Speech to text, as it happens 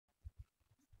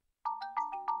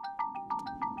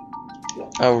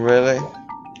Oh, really?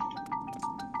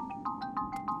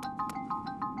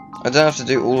 I don't have to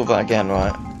do all of that again,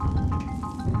 right?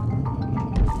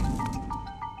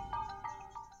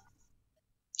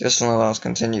 Just on the last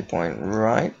continue point,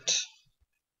 right?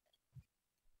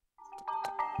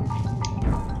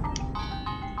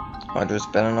 Hydras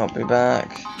better not be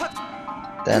back.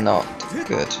 They're not.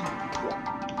 Good.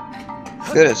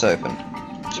 Good, it's open.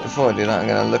 So before I do that, I'm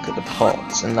going to look at the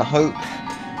pots in the hope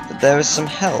that there is some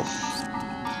health.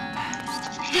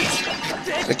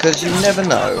 Because you never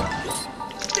know.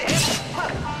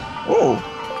 Ooh!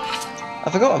 I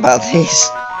forgot about these.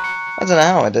 I don't know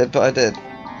how I did, but I did.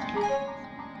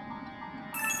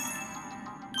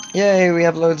 Yay, we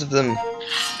have loads of them.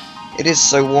 It is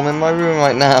so warm in my room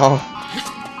right now.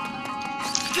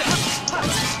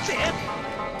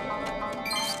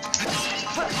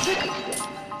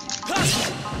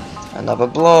 Another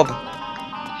blob.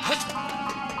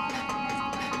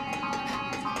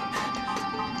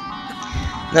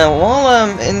 Now,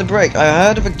 while in the break, I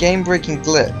heard of a game-breaking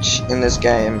glitch in this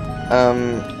game.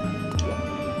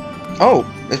 Oh,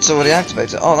 it's already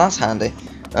activated. Oh, that's handy.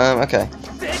 Okay.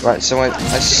 Right, so I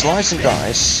slice and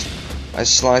dice. I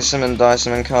slice them and dice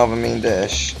them and carve a mean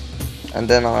dish. And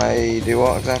then I do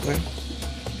what exactly?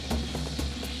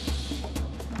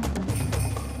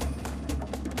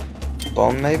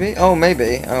 Bomb, maybe? Oh,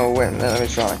 maybe. Oh, wait a minute, let me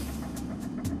try.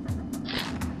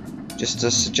 Just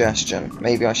a suggestion.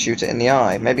 Maybe I shoot it in the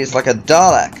eye. Maybe it's like a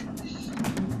Dalek.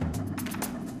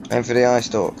 Aim for the eye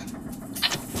stalk.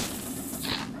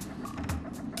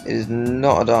 It is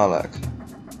not a Dalek.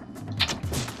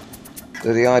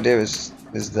 So the idea is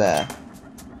there.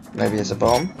 Maybe it's a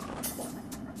bomb.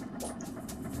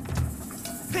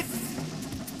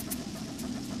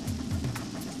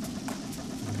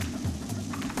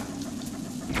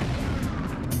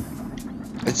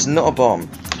 It's not a bomb.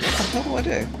 What do I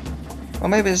do? Or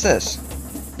maybe it's this.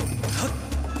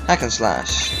 Hack and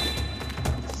slash.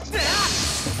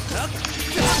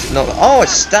 Not. Oh, I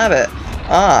stab it.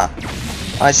 Ah,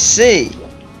 I see.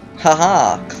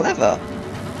 Haha, clever.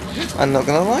 I'm not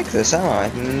gonna like this, am I?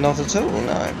 Not at all.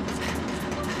 No.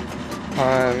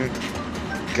 I'm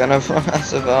gonna run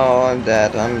out of. Oh, I'm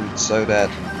dead. I'm so dead.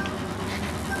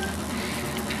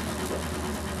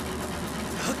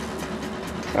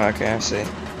 Okay, I see.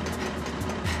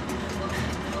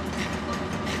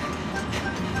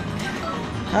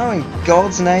 How in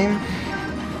God's name?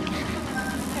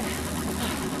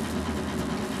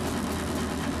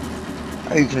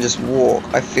 Oh, you can just walk.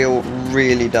 I feel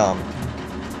really dumb.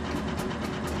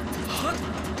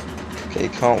 Okay, you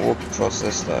can't walk across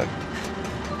this though.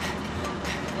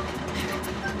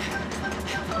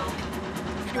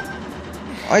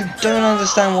 I don't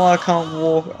understand why I can't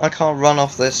walk. I can't run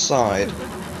off this side.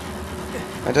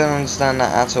 I don't understand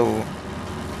that at all.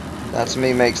 That to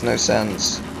me makes no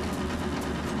sense.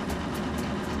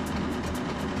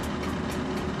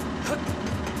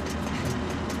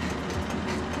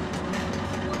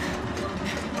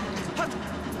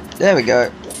 There we go.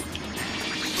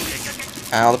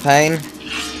 Ow, the pain.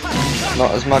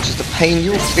 Not as much as the pain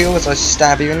you'll feel as I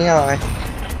stab you in the eye.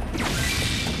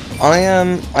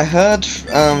 I heard,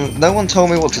 no one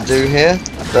told me what to do here,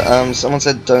 but someone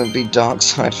said don't be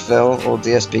Darkside Phil or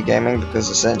DSP Gaming because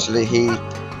essentially he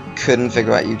couldn't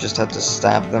figure out you just had to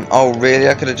stab them. Oh really?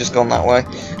 I could have just gone that way.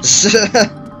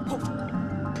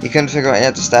 He couldn't figure out you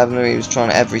had to stab them, he was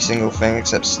trying every single thing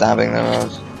except stabbing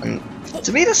them. And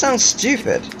to me that sounds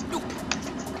stupid.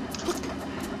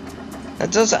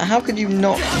 That does. How could you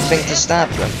not think to stab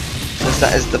them? Since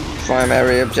that is the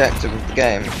primary objective of the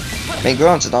game. I mean,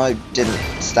 granted, I didn't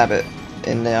stab it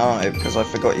in the eye because I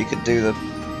forgot you could do the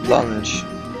lunge.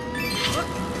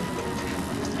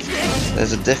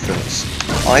 There's a difference.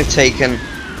 I've taken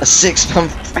a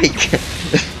 6-month break.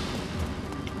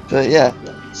 But yeah,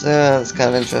 so that's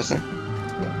kind of interesting.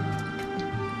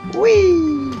 Whee!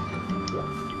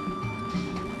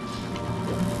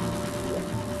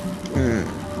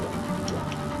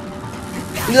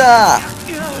 Ah!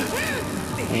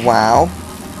 Wow.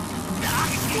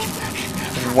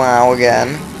 Wow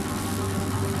again.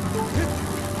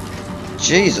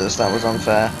 Jesus, that was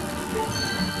unfair.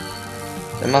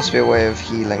 There must be a way of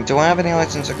healing. Do I have any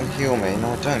items that can heal me?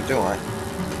 No, I don't, do I?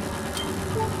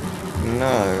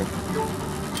 No.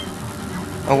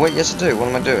 Oh wait, yes I do. What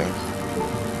am I doing?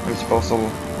 Empty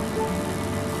bottle.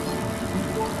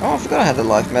 Oh, I forgot I had the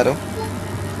life medal.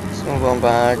 Small bomb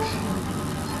bag.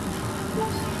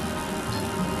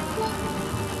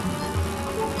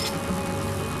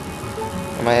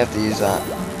 I may have to use that.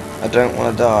 I don't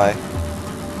want to die.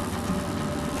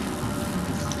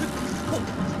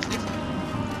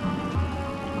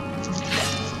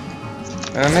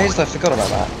 I'm amazed I forgot about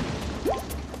that.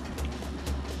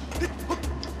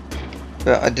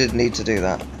 But I did need to do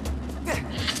that.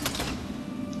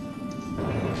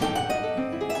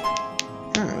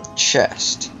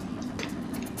 Chest.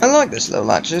 I like this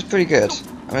level actually, it's pretty good.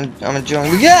 I'm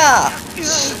enjoying. Yeah!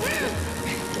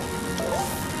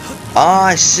 Ah,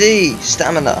 I see!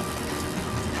 Stamina.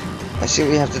 I see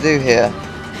what you have to do here.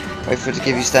 Wait for it to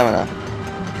give you stamina.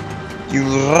 You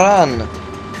run!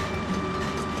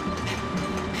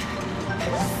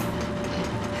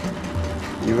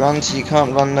 You run till you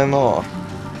can't run no more.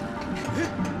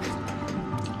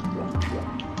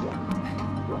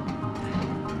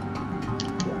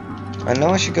 I know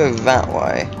I should go that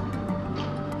way.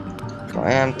 But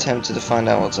I am tempted to find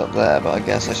out what's up there, but I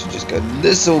guess I should just go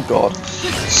this. Oh god.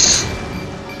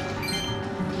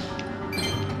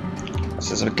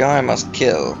 This is a guy I must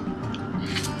kill.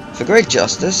 For great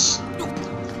justice.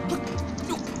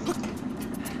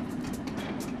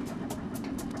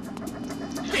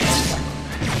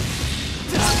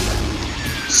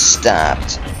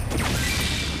 Stabbed.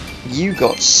 You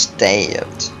got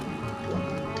stabbed.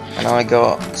 And I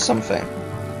got something.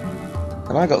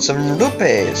 And I got some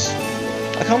rupees.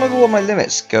 I can't remember what my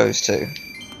limits goes to.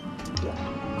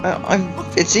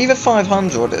 It's either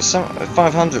 500 or it's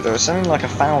 500 or something like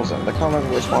 1,000. I can't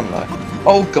remember which one though.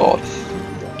 Oh god.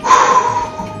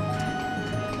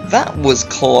 That was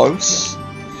close.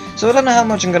 So I don't know how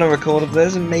much I'm going to record of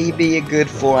this. Maybe a good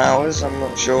 4 hours. I'm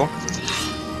not sure.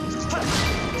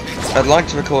 I'd like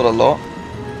to record a lot.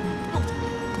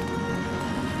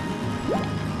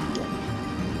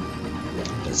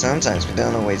 But sometimes we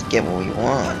don't always get what we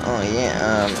want. Oh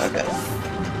yeah, okay.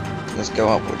 Let's go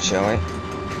upwards, shall we?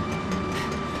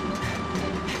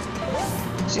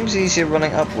 Seems easier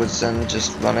running upwards than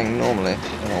just running normally. I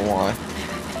don't know why.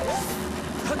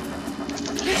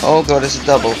 Oh god, it's a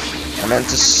double. I meant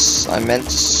to slice.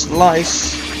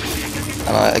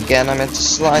 And I meant to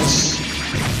slice.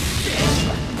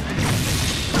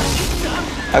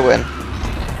 I win.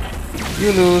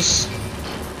 You lose.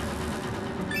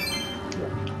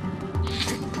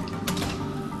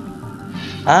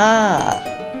 Ah!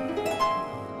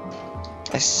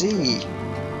 I see.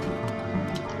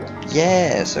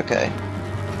 Yes, okay.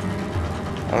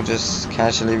 I'll just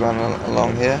casually run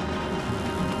along here.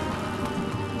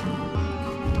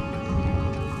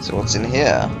 So what's in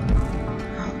here?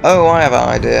 Oh, I have an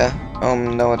idea. Oh,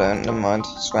 no I don't. Never mind.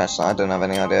 Scratch that. I don't have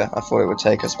any idea. I thought it would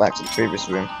take us back to the previous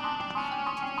room.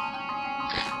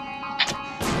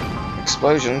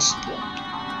 Explosions.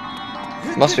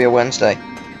 Must be a Wednesday.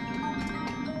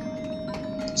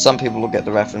 Some people will get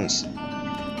the reference.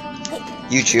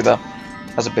 YouTuber.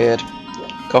 Has a beard.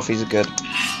 Coffees are good.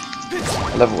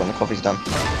 I love it when the coffee's done.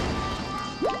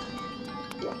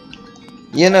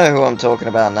 You know who I'm talking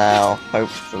about now,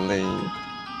 hopefully.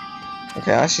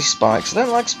 Okay, I see spikes. I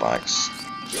don't like spikes.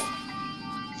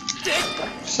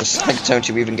 It's just like, don't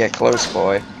you even get close,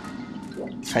 boy.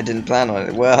 I didn't plan on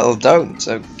it. Well, don't.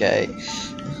 Okay.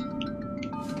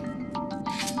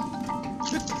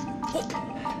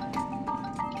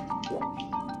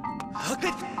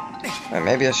 Right,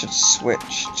 maybe I should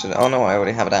switch to... Oh no, I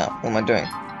already have it out. What am I doing?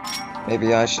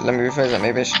 Maybe I should... Let me rephrase that.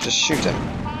 Maybe I should just shoot him.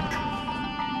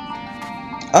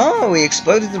 Oh, he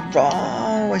exploded the...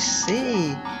 Oh, I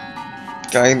see.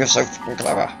 Game, you're so fucking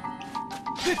clever.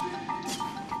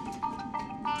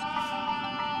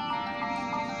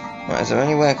 Right, is there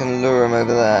any way I can lure him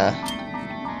over there?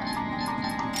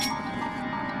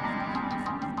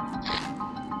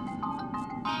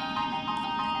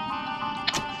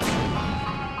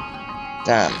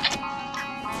 Damn.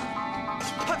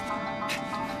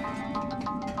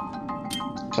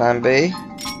 Plan B.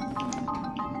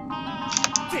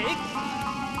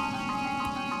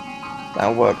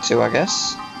 That'll work too, I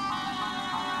guess.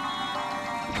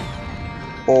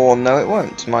 Or no, it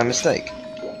won't. My mistake.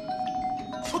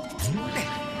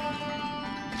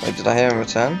 Wait, did I hear him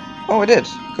return? Oh, I did.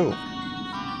 Cool.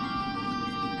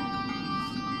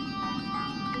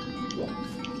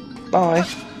 Bye.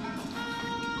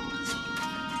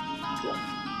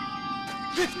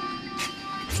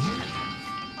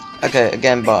 Okay,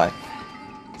 again, bye.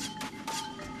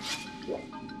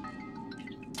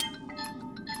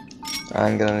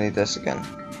 I'm gonna need this again.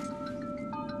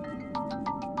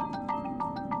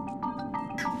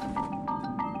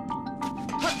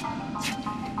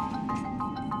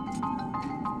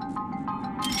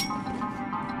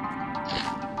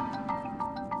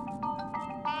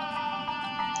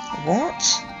 What?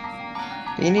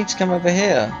 You need to come over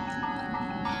here.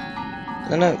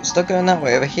 No, stop going that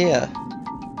way, over here.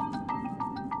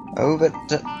 Over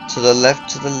to the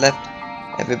left,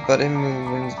 Everybody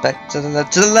moves back to the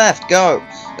left. To the left, go!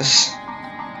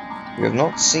 You have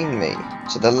not seen me.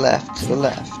 To the left, to the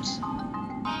left.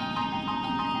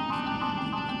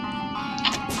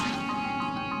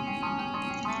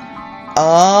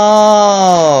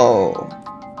 Oh!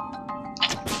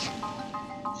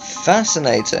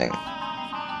 Fascinating.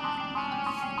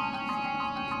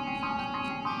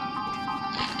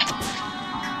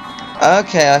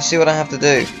 Okay, I see what I have to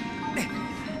do.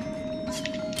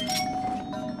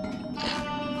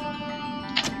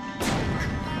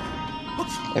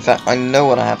 In fact, I know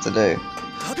what I have to do.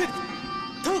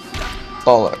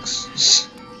 Bollocks.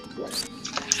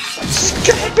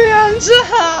 Scorpions!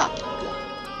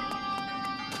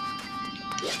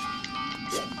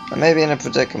 I may be in a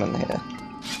predicament here.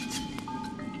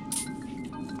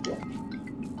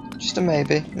 Just a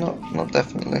maybe, not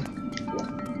definitely.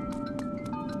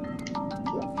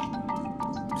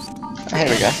 Here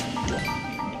we go.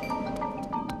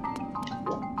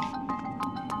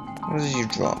 What did you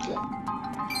drop?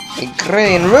 A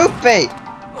green rupee!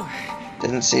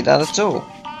 Didn't see that at all.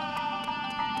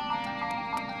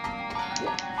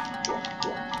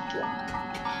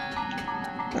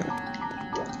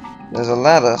 There's a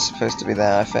ladder supposed to be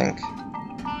there, I think.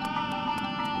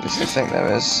 At least I think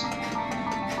there is.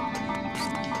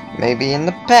 Maybe in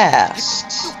the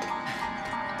past.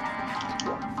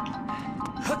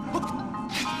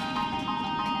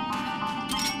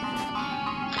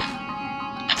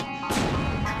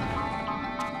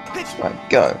 Right,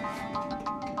 go.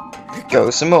 Go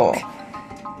some more.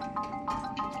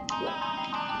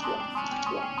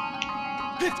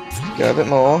 Go a bit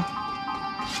more.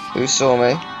 Who saw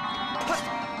me?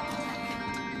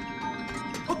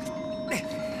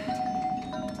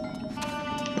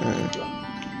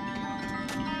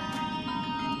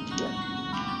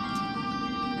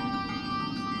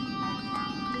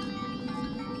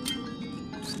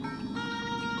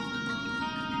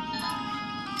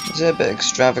 Is it a bit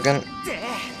extravagant?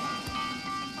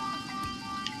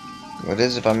 What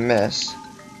is if I miss?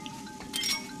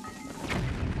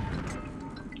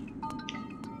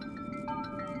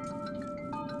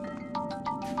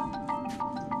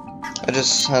 I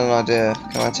just had an idea.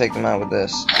 Can I take them out with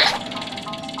this?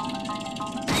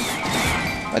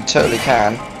 I totally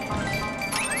can.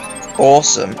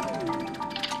 Awesome.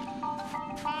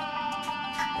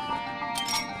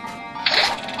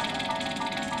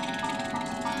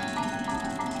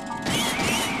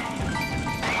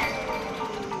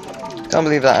 Can't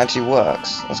believe that actually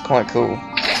works. That's quite cool.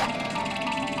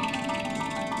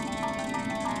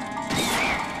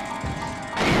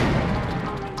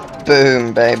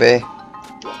 Boom, baby.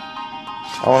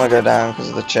 I want to go down because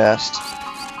of the chest.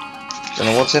 Don't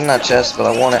know what's in that chest, but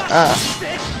I want it. Ah!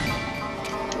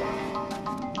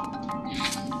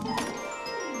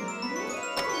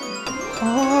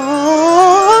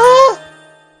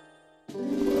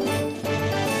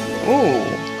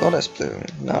 Ooh, goddess bloom.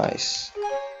 Nice.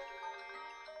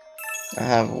 I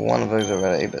have one of those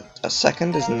already, but a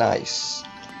second is nice.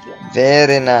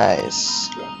 Very nice.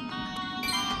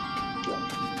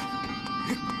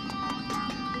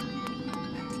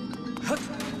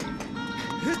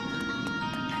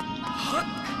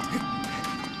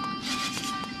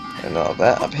 And not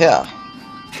that, up here.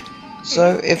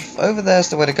 So, if over there's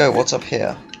the way to go, what's up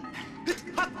here?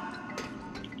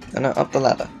 Oh, no, up the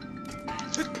ladder.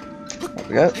 Up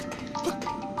we go.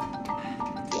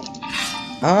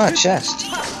 Ah, chest.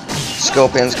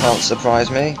 Scorpions can't surprise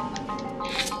me.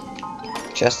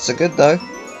 Chests are good though.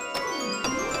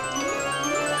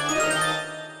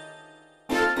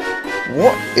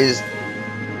 What is...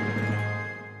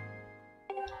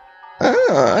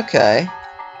 Ah, okay.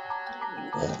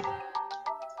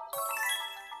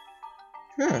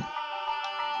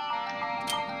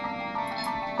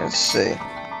 Let's see.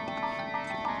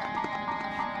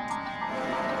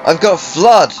 I've got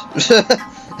flood!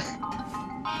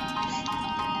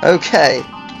 Okay.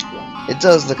 It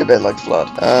does look a bit like flood.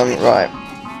 Right.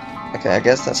 Okay, I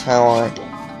guess that's how I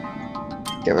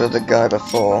get rid of the guy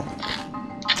before.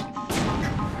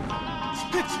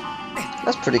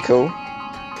 That's pretty cool.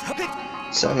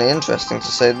 Certainly interesting to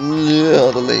say the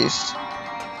least.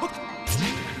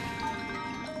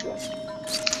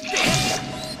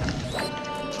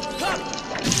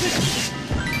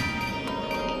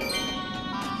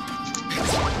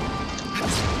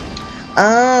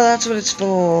 Ah, that's what it's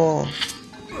for.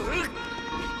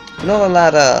 Not a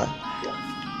ladder.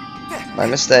 My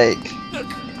mistake.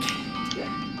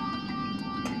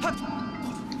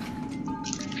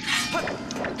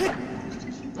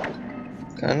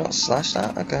 Can I not slash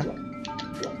that? Okay.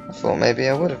 I thought maybe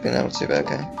I would have been able to, but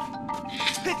okay.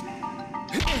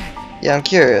 Yeah, I'm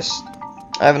curious.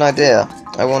 I have an idea.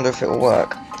 I wonder if it will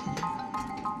work.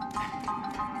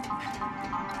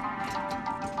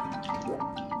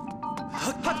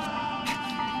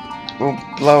 Will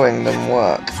blowing them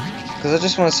work? Because I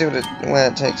just want to see where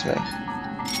it takes me.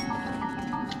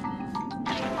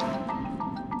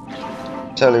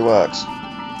 Totally works.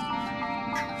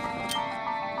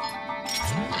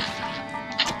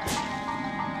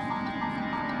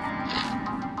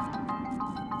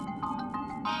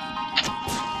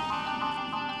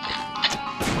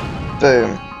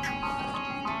 Boom.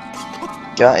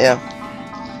 Got ya.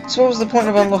 So what was the point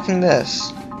of unlocking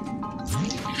this?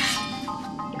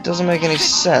 It doesn't make any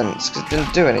sense, because it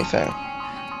didn't do anything.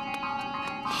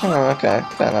 Oh, okay,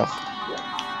 fair enough.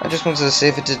 I just wanted to see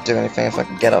if it did do anything, if I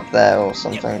could get up there or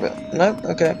something, but nope,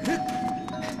 okay.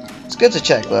 It's good to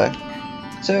check, though.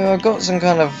 So I've got some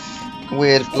kind of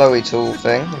weird blowy tool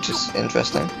thing, which is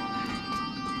interesting.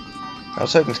 I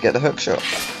was hoping to get the hook shot.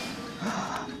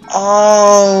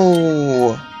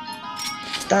 Oh!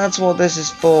 That's what this is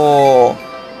for!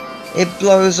 It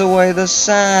blows away the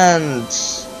sand!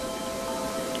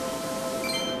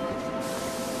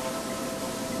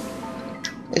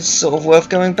 It's sort of worth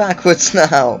going backwards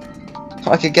now!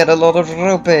 I could get a lot of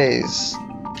rupees!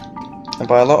 And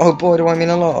by a lot, oh boy do I mean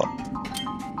a lot!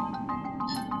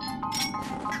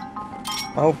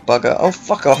 Oh bugger, oh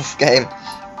fuck off game!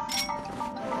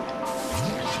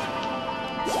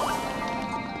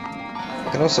 I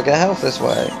can also get health this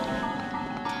way.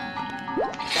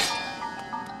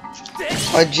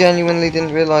 I genuinely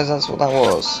didn't realise that's what that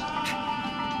was.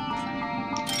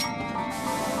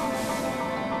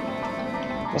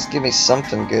 Must give me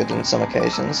something good on some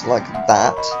occasions, like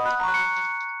that.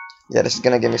 Yeah, this is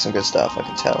gonna give me some good stuff, I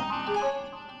can tell.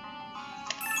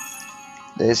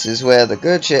 This is where the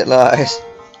good shit lies.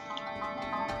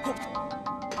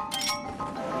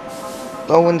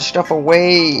 Blowing stuff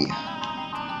away.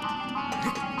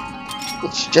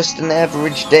 It's just an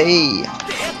average day.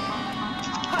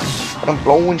 But I'm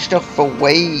blowing stuff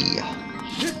away.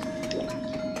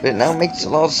 But it now makes a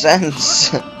lot of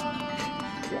sense.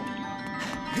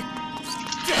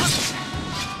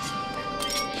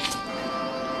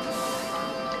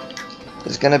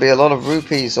 There's going to be a lot of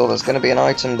rupees, or there's going to be an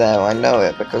item there, I know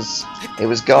it, because it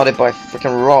was guarded by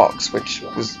freaking rocks, which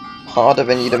was harder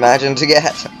than you'd imagine to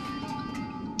get.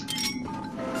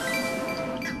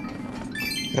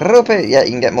 Rupee! Yeah,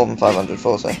 you can get more than 500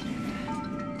 for, so.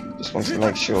 Just wanted to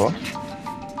make sure.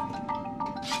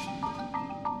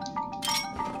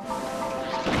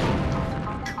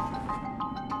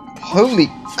 Holy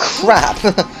crap!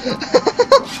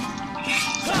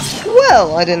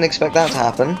 Well, I didn't expect that to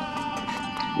happen.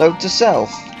 Note to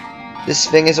self. This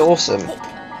thing is awesome.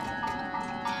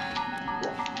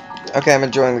 Okay, I'm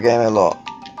enjoying the game a lot.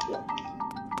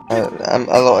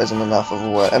 A lot isn't enough of a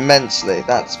word. Immensely,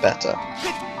 that's better.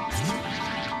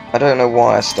 I don't know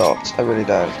why I stopped. I really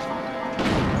don't.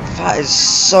 That is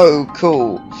so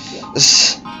cool.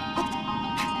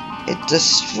 It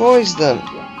destroys them.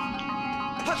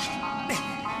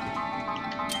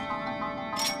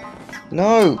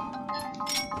 No.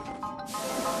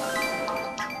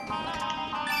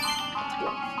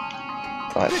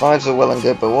 Right, 5s are well and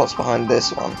good, but what's behind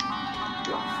this one?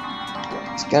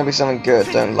 It's gonna be something good,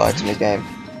 don't lie to me, game.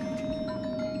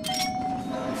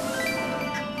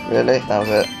 Really? That was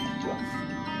it?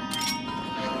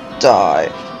 Die.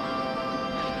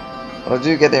 Well, I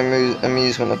do get the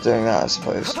amusement of doing that, I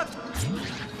suppose.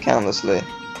 Countlessly.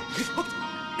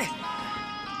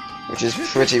 Which is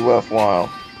pretty worthwhile.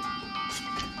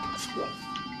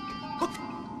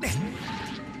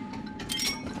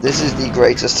 This is the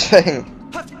greatest thing.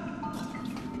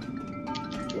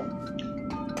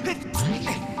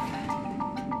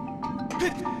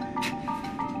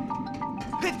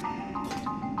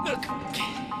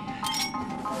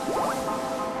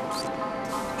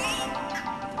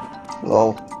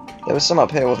 Lol. There was some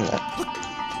up here, wasn't there?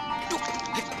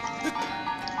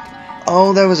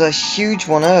 Oh, there was a huge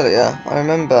one earlier. I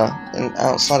remember,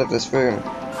 outside of this room.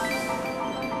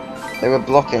 They were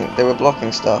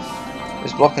blocking stuff. It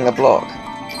was blocking a block.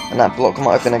 And that block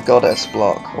might have been a goddess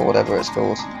block, or whatever it's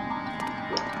called.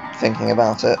 Thinking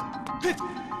about it.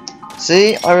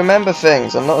 See? I remember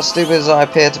things. I'm not as stupid as I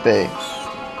appear to be.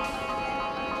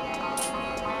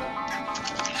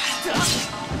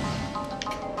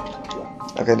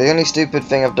 Okay, the only stupid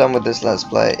thing I've done with this Let's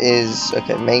Play is...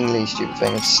 Okay, mainly stupid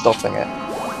thing is stopping it.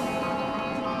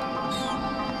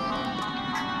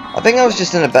 I think I was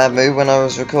just in a bad mood when I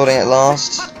was recording it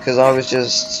last, because I was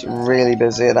just really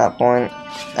busy at that point,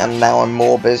 and now I'm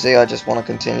more busy. I just want to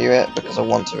continue it because I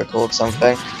want to record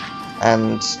something,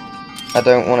 and I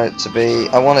don't want it to be...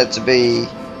 I want it to be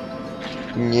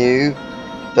new,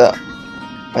 but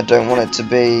I don't want it to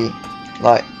be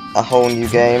like a whole new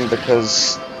game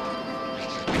because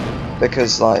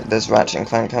like there's Ratchet and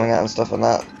Clank coming out and stuff like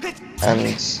that,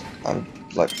 and I'm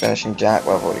like finishing Jack.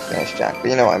 Well, I've already finished Jack, but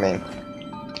you know what I mean.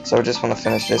 So I just want to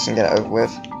finish this and get it over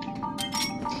with.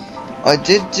 I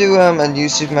did do a new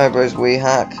Super Mario Bros. Wii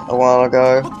hack a while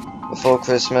ago, before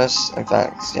Christmas. In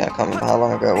fact, yeah, I can't remember how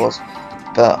long ago it was.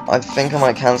 But I think I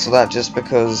might cancel that just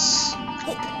because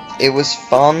it was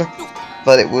fun,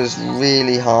 but it was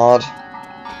really hard.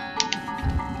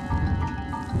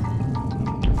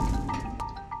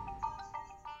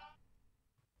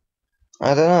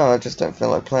 I don't know, I just don't feel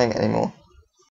like playing it anymore.